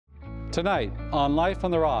Tonight on Life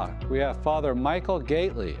on the Rock, we have Father Michael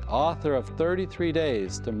Gaitley, author of 33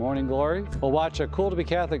 Days to Morning Glory. We'll watch a Cool to Be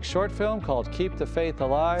Catholic short film called Keep the Faith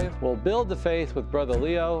Alive. We'll build the faith with Brother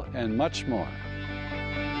Leo and much more.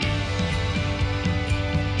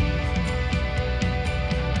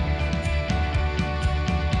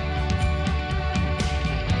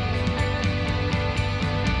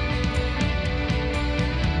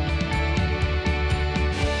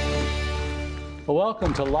 Well,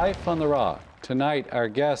 welcome to Life on the Rock. Tonight, our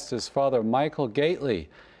guest is Father Michael Gaitley.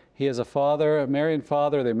 He is a Marian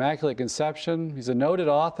father of the Immaculate Conception. He's a noted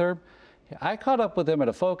author. I caught up with him at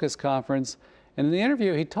a Focus conference, and in the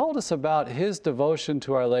interview, he told us about his devotion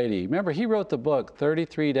to Our Lady. Remember, he wrote the book,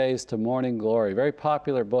 33 Days to Morning Glory, very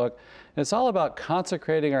popular book, and it's all about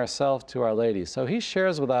consecrating ourselves to Our Lady. So he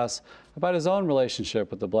shares with us about his own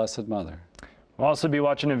relationship with the Blessed Mother. We'll also be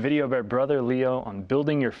watching a video by Brother Leo on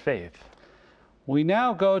building your faith. We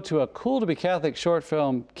now go to a Cool to Be Catholic short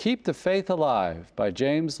film, Keep the Faith Alive by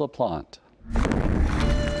James LaPlante.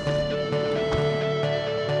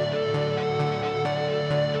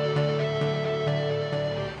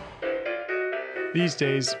 These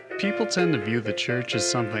days, people tend to view the church as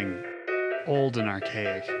something old and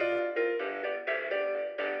archaic,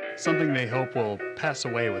 something they hope will pass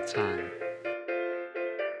away with time.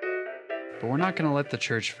 But we're not going to let the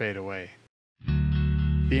church fade away.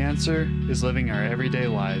 The answer is living our everyday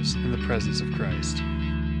lives in the presence of Christ,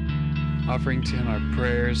 offering to Him our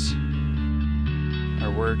prayers,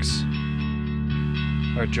 our works,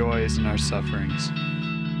 our joys, and our sufferings.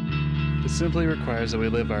 It simply requires that we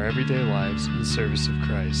live our everyday lives in service of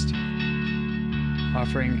Christ,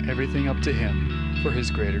 offering everything up to Him for His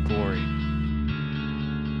greater glory.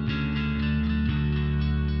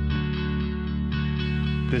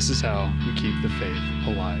 This is how we keep the faith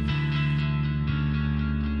alive.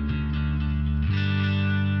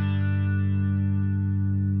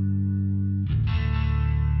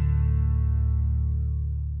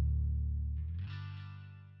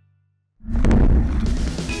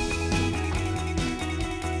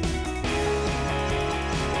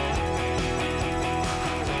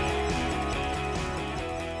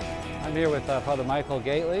 I'm here with Father Michael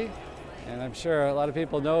Gaitley, and I'm sure a lot of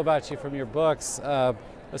people know about you from your books,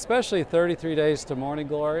 especially 33 Days to Morning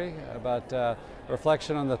Glory, about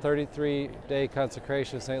reflection on the 33-day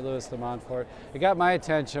consecration of St. Louis de Montfort. It got my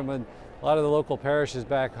attention when a lot of the local parishes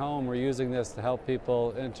back home were using this to help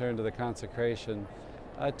people enter into the consecration.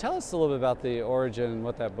 Tell us a little bit about the origin and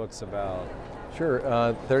what that book's about.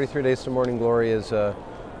 Sure. 33 Days to Morning Glory is a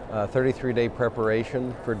 33-day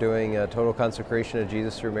preparation for doing a total consecration of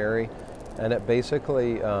Jesus through Mary, and it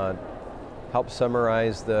basically helps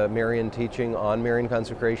summarize the Marian teaching on Marian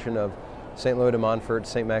consecration of St. Louis de Montfort,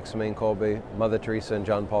 St. Maximilian Kolbe, Mother Teresa, and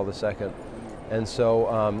John Paul II. And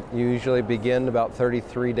so you usually begin about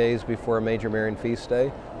 33 days before a major Marian feast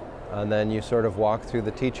day, and then you sort of walk through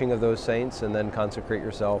the teaching of those saints and then consecrate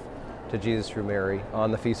yourself to Jesus through Mary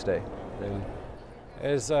on the feast day.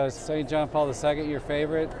 Is St. John Paul II your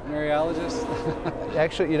favorite Mariologist?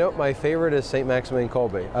 Actually, you know, my favorite is St. Maximilian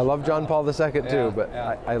Kolbe. I love John Paul II too, but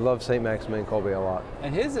I love St. Maximilian Kolbe a lot.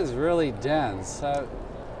 And his is really dense.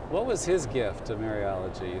 What was his gift to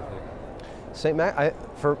Mariology, you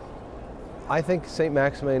think? I think St.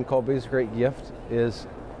 Maximilian Kolbe's great gift is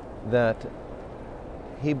that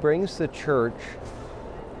he brings the Church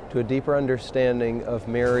to a deeper understanding of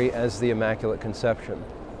Mary as the Immaculate Conception.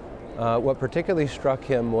 What particularly struck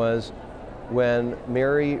him was when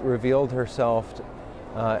Mary revealed herself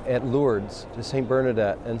at Lourdes to St.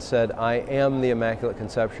 Bernadette and said, "I am the Immaculate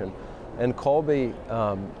Conception." And Kolbe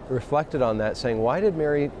reflected on that, saying, why did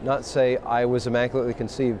Mary not say, "I was immaculately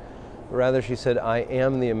conceived," but rather she said, "I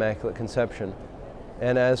am the Immaculate Conception."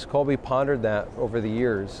 And as Kolbe pondered that over the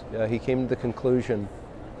years, he came to the conclusion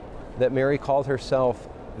that Mary called herself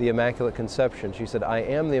the Immaculate Conception. She said, "I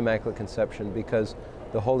am the Immaculate Conception," because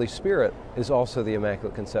the Holy Spirit is also the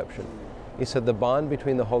Immaculate Conception. He said the bond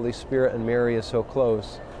between the Holy Spirit and Mary is so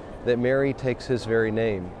close that Mary takes his very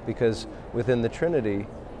name, because within the Trinity,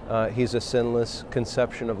 he's a sinless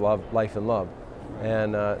conception of love, life and love.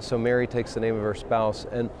 And so Mary takes the name of her spouse.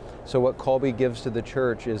 And so what Kolbe gives to the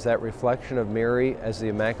Church is that reflection of Mary as the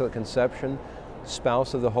Immaculate Conception,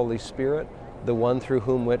 spouse of the Holy Spirit, the one through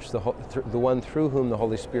whom the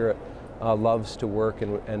Holy Spirit loves to work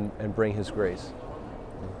and bring his grace.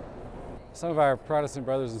 Some of our Protestant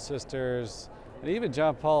brothers and sisters, and even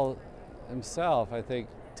John Paul himself, I think,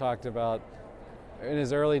 talked about, in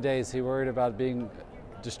his early days, he worried about being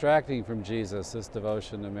distracting from Jesus, this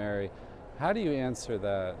devotion to Mary. How do you answer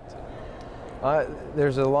that?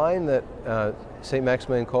 There's a line that St.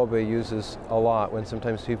 Maximilian Kolbe uses a lot when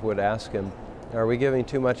sometimes people would ask him, are we giving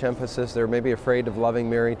too much emphasis? They're maybe afraid of loving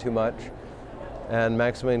Mary too much. And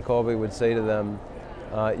Maximilian Kolbe would say to them,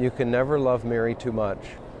 you can never love Mary too much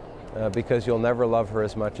because you'll never love her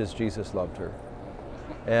as much as Jesus loved her.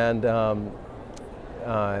 And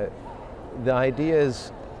the idea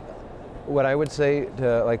is, what I would say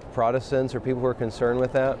to like Protestants or people who are concerned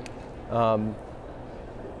with that,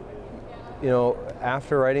 you know,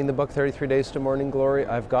 after writing the book 33 Days to Morning Glory,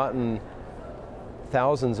 I've gotten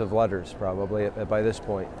thousands of letters probably by this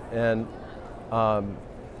point. And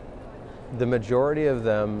the majority of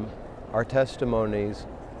them are testimonies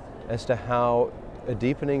as to how a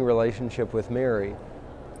deepening relationship with Mary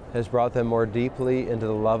has brought them more deeply into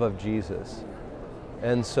the love of Jesus.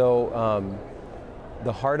 And so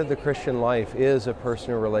the heart of the Christian life is a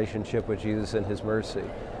personal relationship with Jesus and His mercy.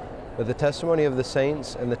 But the testimony of the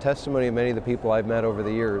saints and the testimony of many of the people I've met over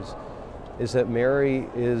the years is that Mary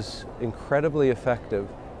is incredibly effective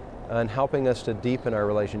in helping us to deepen our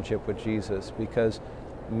relationship with Jesus, because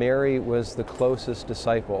Mary was the closest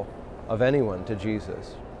disciple of anyone to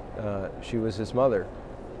Jesus. She was His mother,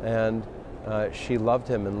 and she loved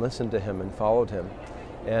Him and listened to Him and followed Him.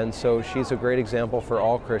 And so she's a great example for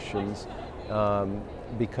all Christians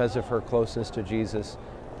because of her closeness to Jesus.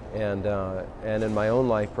 And in my own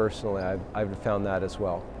life personally, I've found that as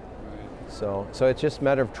well. So it's just a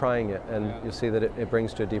matter of trying it, and you'll see that it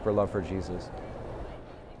brings to a deeper love for Jesus.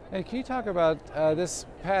 And can you talk about this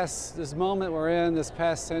moment we're in, this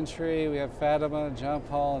past century? We have Fatima, John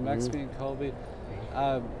Paul, and Maximilian Kolbe,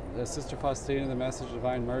 Sister Faustina, the Message of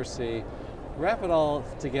Divine Mercy. Wrap it all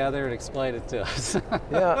together and explain it to us.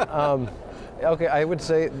 Yeah. Okay. I would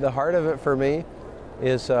say the heart of it for me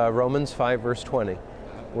is Romans 5, verse 20,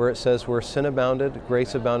 where it says, "Where sin abounded,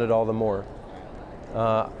 grace abounded all the more."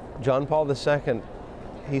 John Paul II,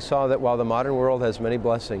 he saw that while the modern world has many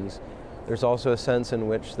blessings, there's also a sense in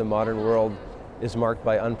which the modern world is marked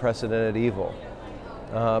by unprecedented evil.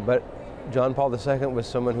 But John Paul II was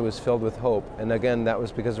someone who was filled with hope. And again, that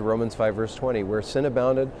was because of Romans 5, verse 20, where sin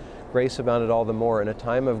abounded, grace abounded all the more. In a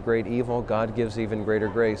time of great evil, God gives even greater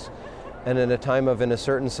grace. And in a time of, in a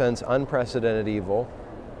certain sense, unprecedented evil,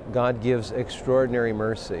 God gives extraordinary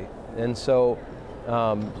mercy. And so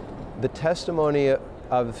the testimony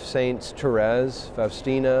of Saints Therese,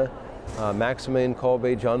 Faustina, Maximilian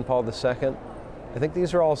Kolbe, John Paul II, I think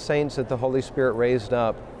these are all saints that the Holy Spirit raised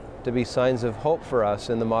up to be signs of hope for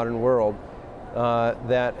us in the modern world,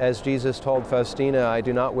 that as Jesus told Faustina, I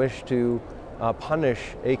do not wish to punish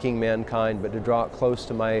aching mankind, but to draw it close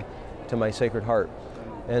to my Sacred Heart.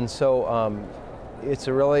 And so it's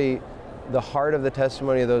really the heart of the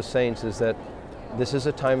testimony of those saints is that this is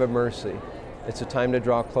a time of mercy. It's a time to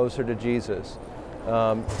draw closer to Jesus.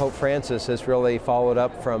 Pope Francis has really followed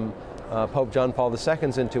up from Pope John Paul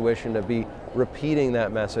II's intuition to be repeating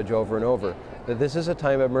that message over and over, that this is a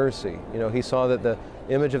time of mercy. You know, he saw that the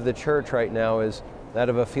image of the church right now is that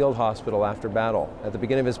of a field hospital after battle. At the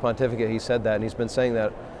beginning of his pontificate, he said that, and he's been saying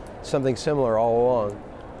that something similar all along,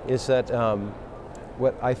 is that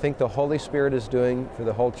what I think the Holy Spirit is doing for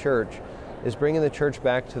the whole church is bringing the church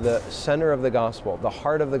back to the center of the gospel, the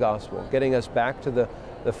heart of the gospel, getting us back to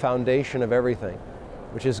the foundation of everything,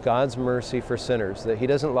 which is God's mercy for sinners, that He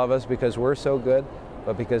doesn't love us because we're so good,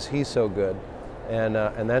 but because He's so good. And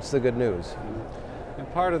that's the good news.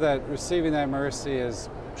 And part of that, receiving that mercy, is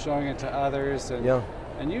showing it to others.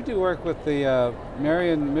 And you do work with the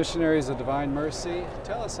Marian Missionaries of Divine Mercy.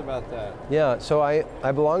 Tell us about that. Yeah, so I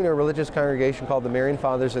belong to a religious congregation called the Marian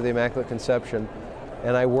Fathers of the Immaculate Conception,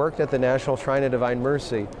 and I worked at the National Shrine of Divine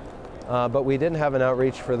Mercy, but we didn't have an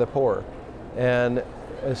outreach for the poor. And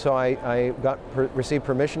so I received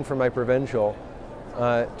permission from my provincial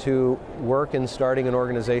to work in starting an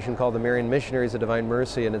organization called the Marian Missionaries of Divine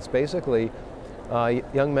Mercy, and it's basically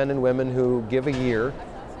young men and women who give a year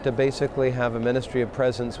to basically have a ministry of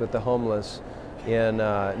presence with the homeless in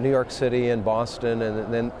New York City and Boston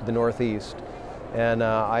and then the Northeast. And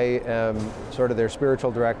I am sort of their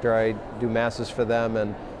spiritual director. I do masses for them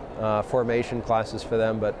and formation classes for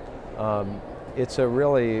them, but it's a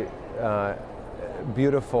really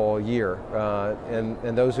beautiful year.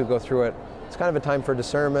 And those who go through it, it's kind of a time for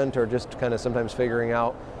discernment or just kind of sometimes figuring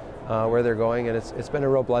out where they're going, and it's been a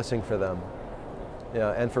real blessing for them,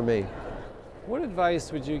 and for me. What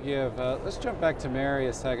advice would you give? Let's jump back to Mary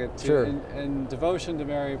a second. Sure. In devotion to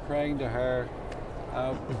Mary, praying to her,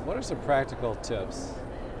 what are some practical tips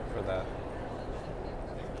for that?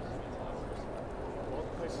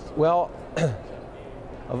 Well,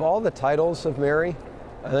 of all the titles of Mary,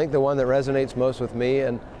 I think the one that resonates most with me,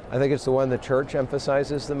 and I think it's the one the Church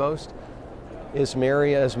emphasizes the most, is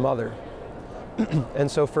Mary as mother. And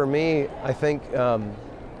so for me, I think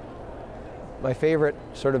my favorite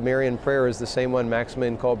sort of Marian prayer is the same one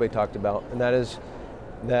Maximilian Kolbe talked about, and that is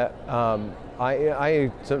that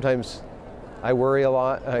I sometimes worry a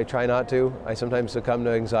lot. I try not to. I sometimes succumb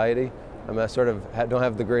to anxiety. I'm a sort of don't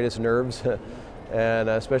have the greatest nerves, and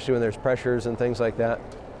especially when there's pressures and things like that.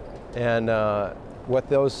 And what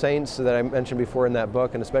those saints that I mentioned before in that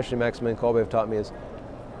book, and especially Maximilian Kolbe, have taught me is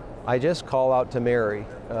I just call out to Mary.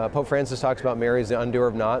 Pope Francis talks about Mary as the undoer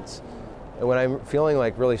of knots. And when I'm feeling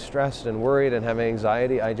like really stressed and worried and having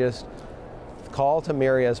anxiety, I just call to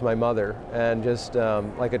Mary as my mother, and just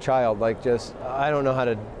like a child, like just, I don't know how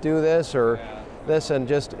to do this or this, and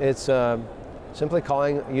just it's simply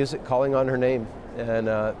calling on her name.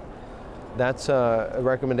 And that's a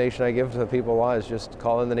recommendation I give to people a lot, is just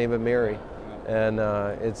call in the name of Mary. And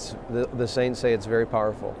it's the saints say it's very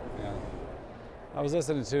powerful. I was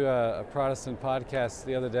listening to a Protestant podcast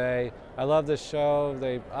the other day. I love this show.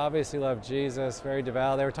 They obviously love Jesus, very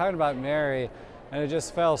devout. They were talking about Mary, and it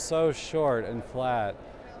just fell so short and flat.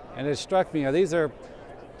 And it struck me, these are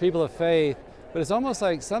people of faith, but it's almost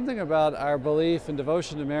like something about our belief and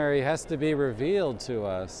devotion to Mary has to be revealed to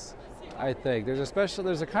us, I think.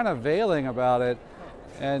 There's a kind of veiling about it.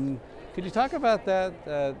 And could you talk about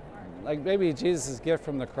that? Like maybe Jesus' gift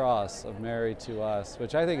from the cross of Mary to us,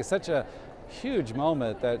 which I think is such a huge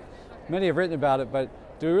moment that many have written about it, but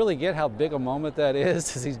do we really get how big a moment that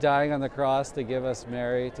is as he's dying on the cross to give us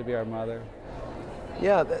Mary to be our mother?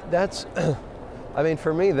 Yeah, that's, I mean,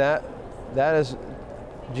 for me, that is,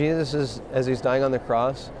 as he's dying on the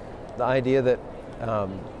cross, the idea that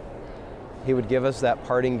he would give us that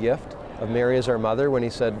parting gift of Mary as our mother, when he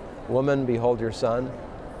said, "Woman, behold your son,"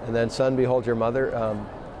 and then, "Son, behold your mother."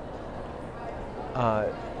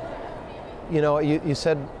 You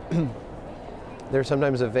said there's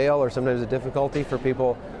sometimes a veil or sometimes a difficulty for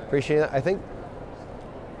people appreciating that. I think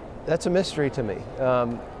that's a mystery to me,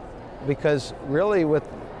 because really with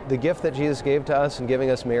the gift that Jesus gave to us in giving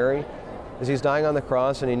us Mary, is he's dying on the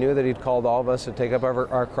cross, and he knew that he'd called all of us to take up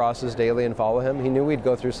our crosses daily and follow him. He knew we'd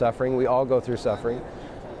go through suffering. We all go through suffering.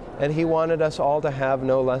 And he wanted us all to have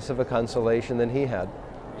no less of a consolation than he had,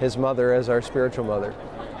 his mother as our spiritual mother.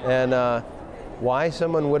 And why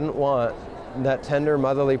someone wouldn't want that tender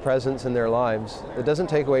motherly presence in their lives, it doesn't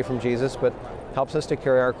take away from Jesus, but helps us to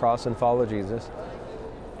carry our cross and follow Jesus.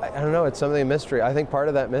 I don't know, it's something, a mystery. I think part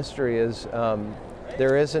of that mystery is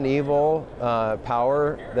there is an evil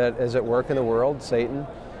power that is at work in the world, Satan,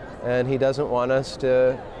 and he doesn't want us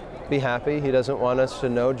to be happy. He doesn't want us to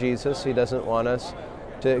know Jesus. He doesn't want us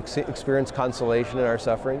to experience consolation in our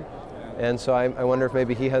suffering. And so I wonder if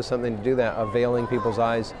maybe he has something to do that, of veiling people's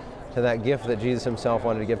eyes to that gift that Jesus himself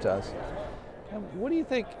wanted to give to us. What do you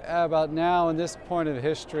think about now in this point of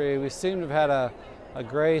history? We seem to have had a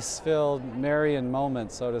grace-filled Marian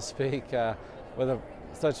moment, so to speak, with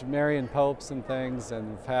such Marian popes and things,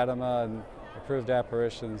 and Fatima and approved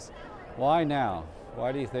apparitions. Why now?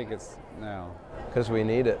 Why do you think it's now? Because we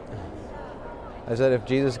need it. I said, if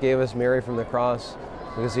Jesus gave us Mary from the cross,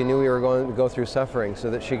 because he knew we were going to go through suffering, so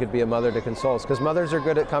that she could be a mother to console us. Because mothers are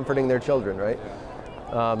good at comforting their children, right?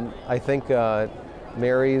 I think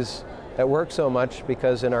Mary's at work so much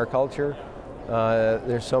because in our culture,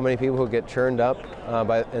 there's so many people who get churned up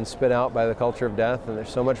and spit out by the culture of death, and there's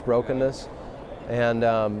so much brokenness. And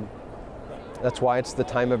that's why it's the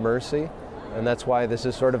time of mercy, and that's why this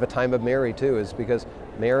is sort of a time of Mary too, is because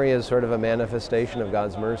Mary is sort of a manifestation of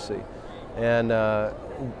God's mercy. And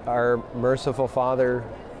our merciful Father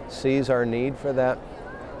sees our need for that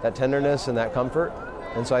tenderness and that comfort.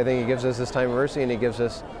 And so I think he gives us this time of mercy, and he gives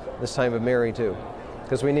us this time of Mary too,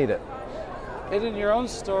 because we need it. And in your own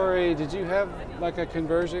story, did you have like a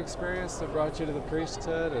conversion experience that brought you to the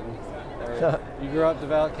priesthood? And you grew up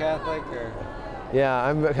devout Catholic, or? Yeah,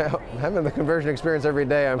 I'm having the conversion experience every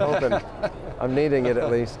day. I'm hoping. I'm needing it at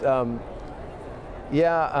least. When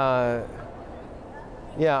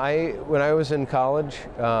I was in college,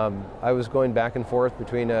 I was going back and forth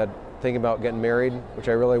between thinking about getting married, which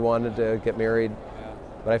I really wanted to get married,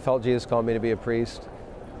 but I felt Jesus called me to be a priest.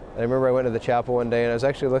 And I remember I went to the chapel one day, and I was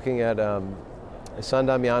actually looking at a San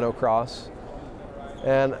Damiano cross,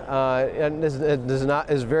 and this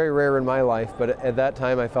is very rare in my life, but at that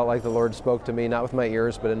time I felt like the Lord spoke to me, not with my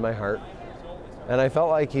ears, but in my heart. And I felt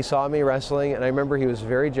like he saw me wrestling, and I remember he was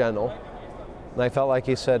very gentle, and I felt like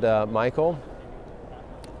he said, "Michael,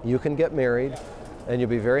 you can get married, and you'll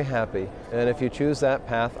be very happy, and if you choose that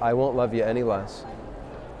path, I won't love you any less.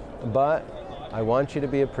 But I want you to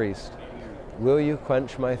be a priest. Will you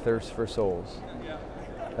quench my thirst for souls?"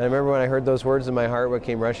 And I remember when I heard those words in my heart, what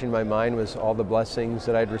came rushing to my mind was all the blessings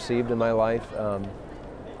that I'd received in my life. And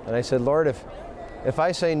I said, Lord, if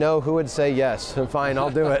I say no, who would say yes? Fine, I'll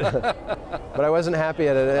do it. But I wasn't happy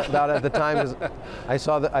about it at the time, because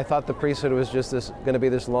I thought the priesthood was just going to be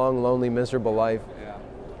this long, lonely, miserable life. Yeah.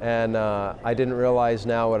 And I didn't realize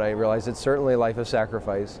now what I realized. It's certainly a life of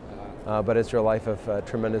sacrifice, but it's a life of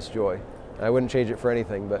tremendous joy. I wouldn't change it for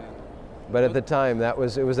anything, but at the time, it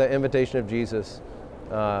was that invitation of Jesus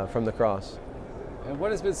from the cross. And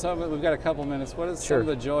what has been we've got a couple minutes, what is some of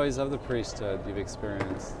the joys of the priesthood you've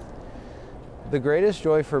experienced? The greatest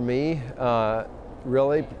joy for me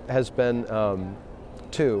really has been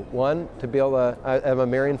two. One, to be able to, I'm a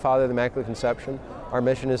Marian father of the Immaculate Conception. Our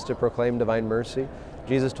mission is to proclaim divine mercy.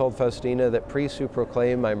 Jesus told Faustina that priests who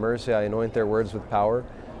proclaim my mercy, I anoint their words with power.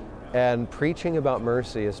 And preaching about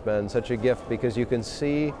mercy has been such a gift, because you can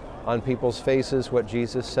see on people's faces what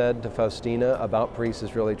Jesus said to Faustina about priests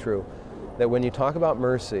is really true. That when you talk about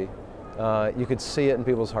mercy, you could see it in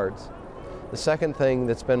people's hearts. The second thing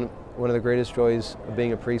that's been one of the greatest joys of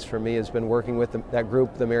being a priest for me has been working with that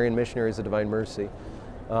group, the Marian Missionaries of Divine Mercy.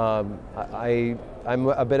 I'm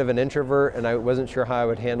a bit of an introvert, and I wasn't sure how I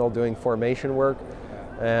would handle doing formation work.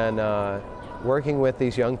 And working with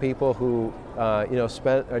these young people who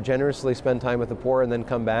generously spend time with the poor and then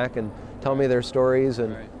come back and tell me their stories.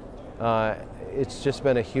 And it's just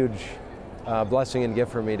been a huge blessing and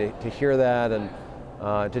gift for me to hear that,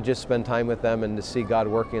 and to just spend time with them and to see God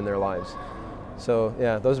working in their lives. So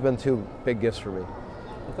yeah, those have been two big gifts for me.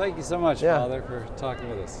 Well, thank you so much, Father, for talking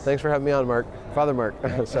with us. Thanks for having me on, Mark. Father Mark,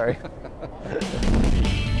 sorry.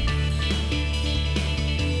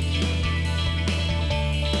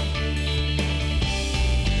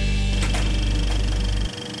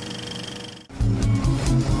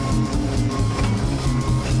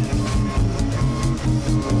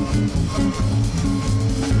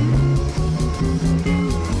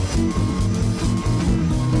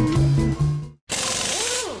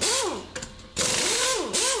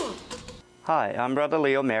 Hi, I'm Brother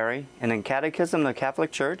Leo Mary, and in Catechism of the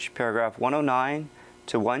Catholic Church, paragraph 109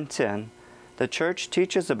 to 110, the Church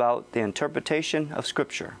teaches about the interpretation of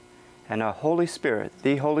Scripture, and our Holy Spirit,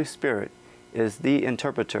 the Holy Spirit, is the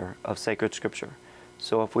interpreter of sacred Scripture.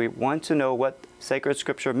 So if we want to know what sacred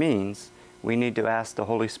Scripture means, we need to ask the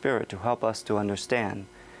Holy Spirit to help us to understand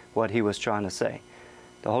what He was trying to say.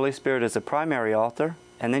 The Holy Spirit is the primary author,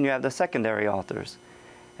 and then you have the secondary authors,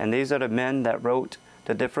 and these are the men that wrote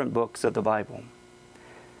the different books of the Bible.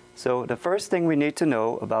 So the first thing we need to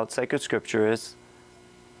know about sacred Scripture is,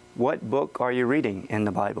 what book are you reading in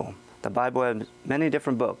the Bible? The Bible has many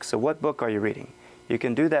different books, so what book are you reading? You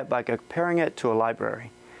can do that by comparing it to a library.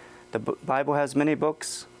 The Bible has many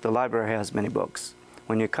books, the library has many books.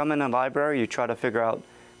 When you come in a library, you try to figure out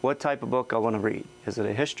what type of book I want to read. Is it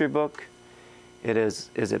a history book? Is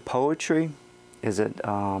it poetry? Is it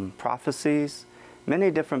prophecies? Many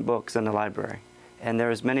different books in the library. And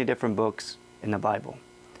there's many different books in the Bible.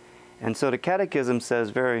 And so the Catechism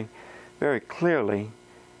says very, very clearly,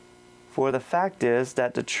 for the fact is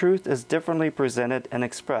that the truth is differently presented and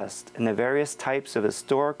expressed in the various types of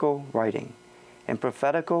historical writing, in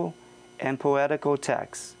prophetical and poetical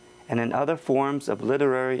texts, and in other forms of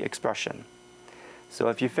literary expression. So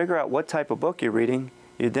if you figure out what type of book you're reading,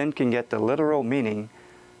 you then can get the literal meaning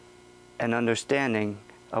and understanding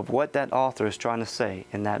of what that author is trying to say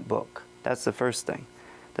in that book. That's the first thing.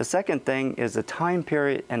 The second thing is the time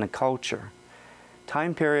period and the culture.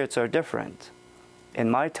 Time periods are different.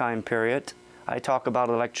 In my time period, I talk about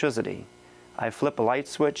electricity. I flip a light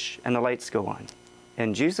switch and the lights go on.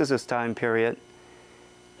 In Jesus' time period,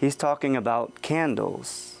 he's talking about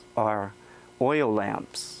candles or oil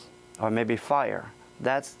lamps or maybe fire.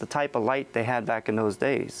 That's the type of light they had back in those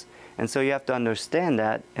days. And so you have to understand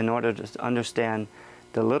that in order to understand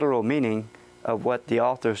the literal meaning of what the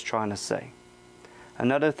author is trying to say.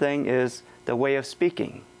 Another thing is the way of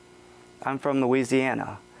speaking. I'm from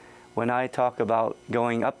Louisiana. When I talk about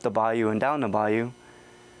going up the bayou and down the bayou,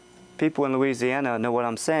 people in Louisiana know what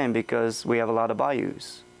I'm saying because we have a lot of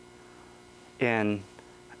bayous. In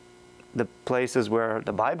the places where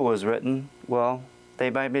the Bible was written, well,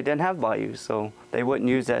 they maybe didn't have bayous, so they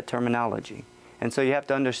wouldn't use that terminology. And so you have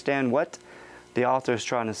to understand what the author is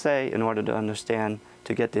trying to say in order to understand,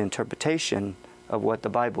 to get the interpretation of what the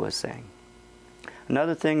Bible is saying.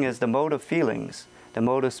 Another thing is the mode of feelings, the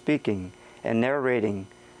mode of speaking and narrating,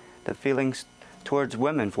 the feelings towards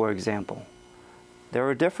women, for example. They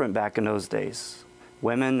were different back in those days.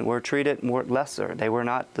 Women were treated more lesser. They were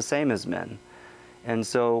not the same as men. And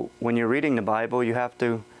so when you're reading the Bible, you have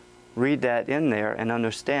to read that in there and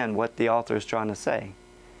understand what the author is trying to say.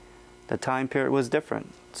 the time period was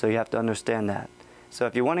different. So you have to understand that. So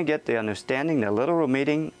if you want to get the understanding, the literal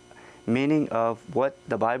meaning of what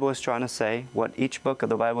the Bible is trying to say, what each book of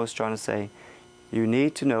the Bible is trying to say, you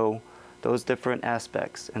need to know those different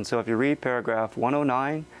aspects. And so if you read paragraph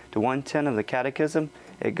 109 to 110 of the Catechism,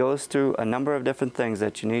 it goes through a number of different things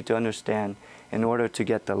that you need to understand in order to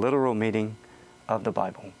get the literal meaning of the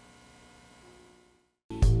Bible.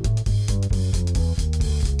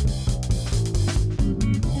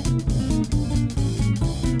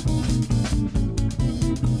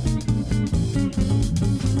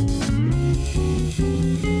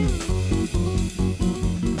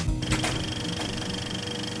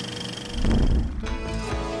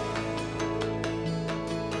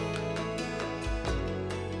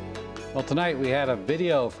 Well, tonight we had a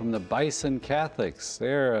video from the Bison Catholics.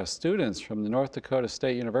 They're students from the North Dakota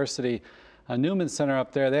State University Newman Center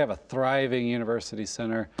up there. They have a thriving university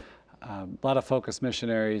center, a lot of focused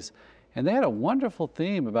missionaries, and they had a wonderful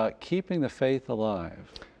theme about keeping the faith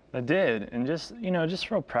alive. They did, and just, you know,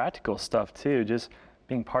 just real practical stuff too, just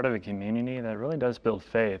being part of a community that really does build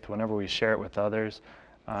faith whenever we share it with others,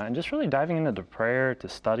 and just really diving into prayer, to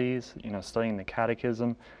studies, you know, studying the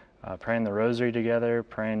Catechism, praying the Rosary together,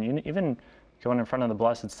 praying, even going in front of the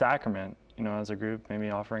Blessed Sacrament, you know, as a group,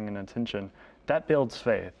 maybe offering an intention. That builds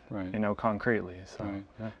faith, right, you know, concretely. So, right.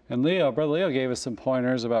 Yeah. And Brother Leo gave us some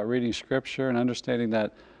pointers about reading Scripture and understanding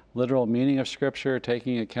that literal meaning of Scripture,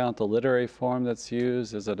 taking into account the literary form that's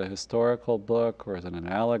used. Is it a historical book, or is it an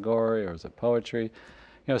allegory, or is it poetry?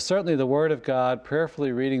 You know, certainly the Word of God,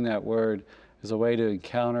 prayerfully reading that Word is a way to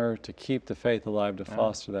encounter, to keep the faith alive, to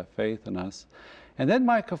foster that faith in us. And then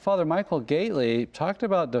Father Michael Gaitley talked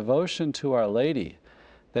about devotion to Our Lady,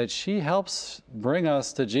 that she helps bring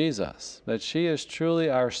us to Jesus, that she is truly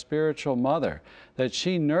our spiritual mother, that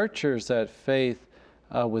she nurtures that faith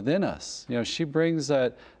within us. You know, she brings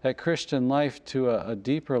that Christian life to a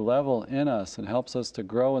deeper level in us and helps us to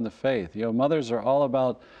grow in the faith. You know, mothers are all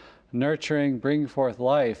about nurturing, bringing forth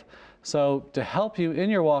life. So to help you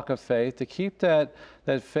in your walk of faith, to keep that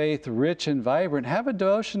faith rich and vibrant, have a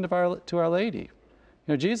devotion to Our Lady.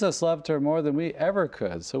 You know, Jesus loved her more than we ever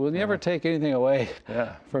could. So we'll never take anything away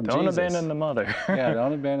from Jesus. Don't abandon the mother. Yeah,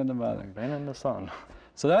 don't abandon the mother. Abandon the son.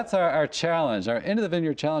 So that's our challenge. Our Into the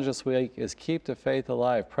Vineyard challenge this week is keep the faith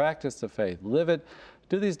alive, practice the faith, live it,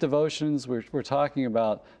 do these devotions we're talking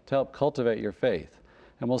about to help cultivate your faith.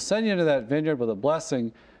 And we'll send you into that vineyard with a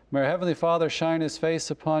blessing. May our Heavenly Father shine His face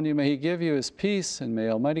upon you. May He give you His peace, and may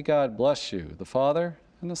Almighty God bless you, the Father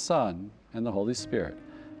and the Son and the Holy Spirit.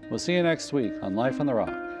 We'll see you next week on Life on the Rock.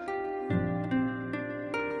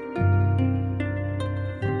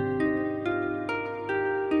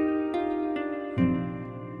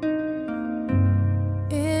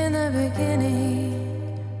 In the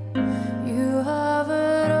beginning, you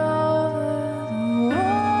hovered over the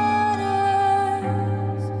waters.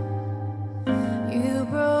 You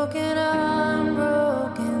broke an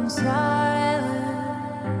unbroken silence.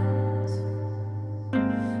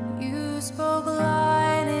 You spoke life.